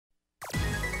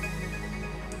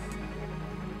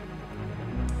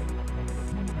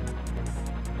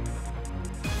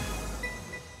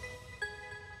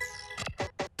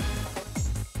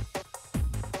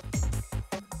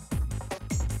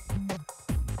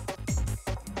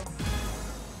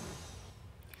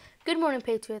Good morning,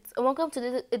 Patriots, and welcome to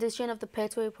this edition of the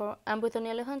Patriot Report. I'm with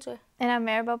Daniela Hunter. And I'm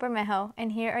Maribel Bermejo,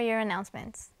 and here are your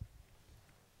announcements.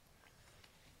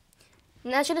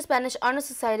 National Spanish Honor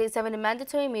Society is having a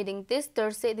mandatory meeting this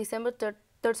Thursday, December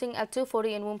 13 at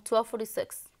 2:40 in room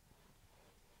 1246.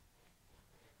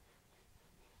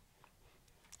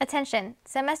 Attention!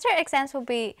 Semester exams will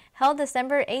be held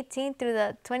December 18th through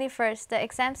the 21st. The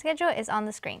exam schedule is on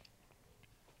the screen.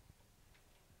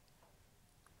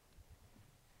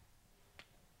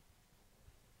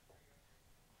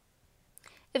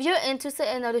 If you're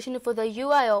interested in auditioning for the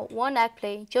UIO One Act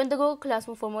Play, join the Google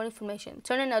Classroom for more information.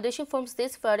 Turn in audition forms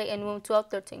this Friday in room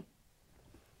 1213.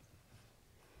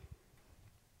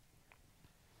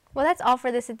 Well, that's all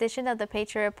for this edition of the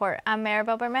Patriot Report. I'm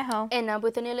Maribel Bermejo. And I'm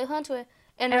with Daniela Hunter.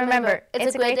 And remember,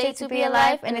 it's a great day to be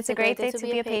alive, and it's a great day to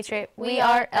be a Patriot. We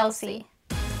are LC.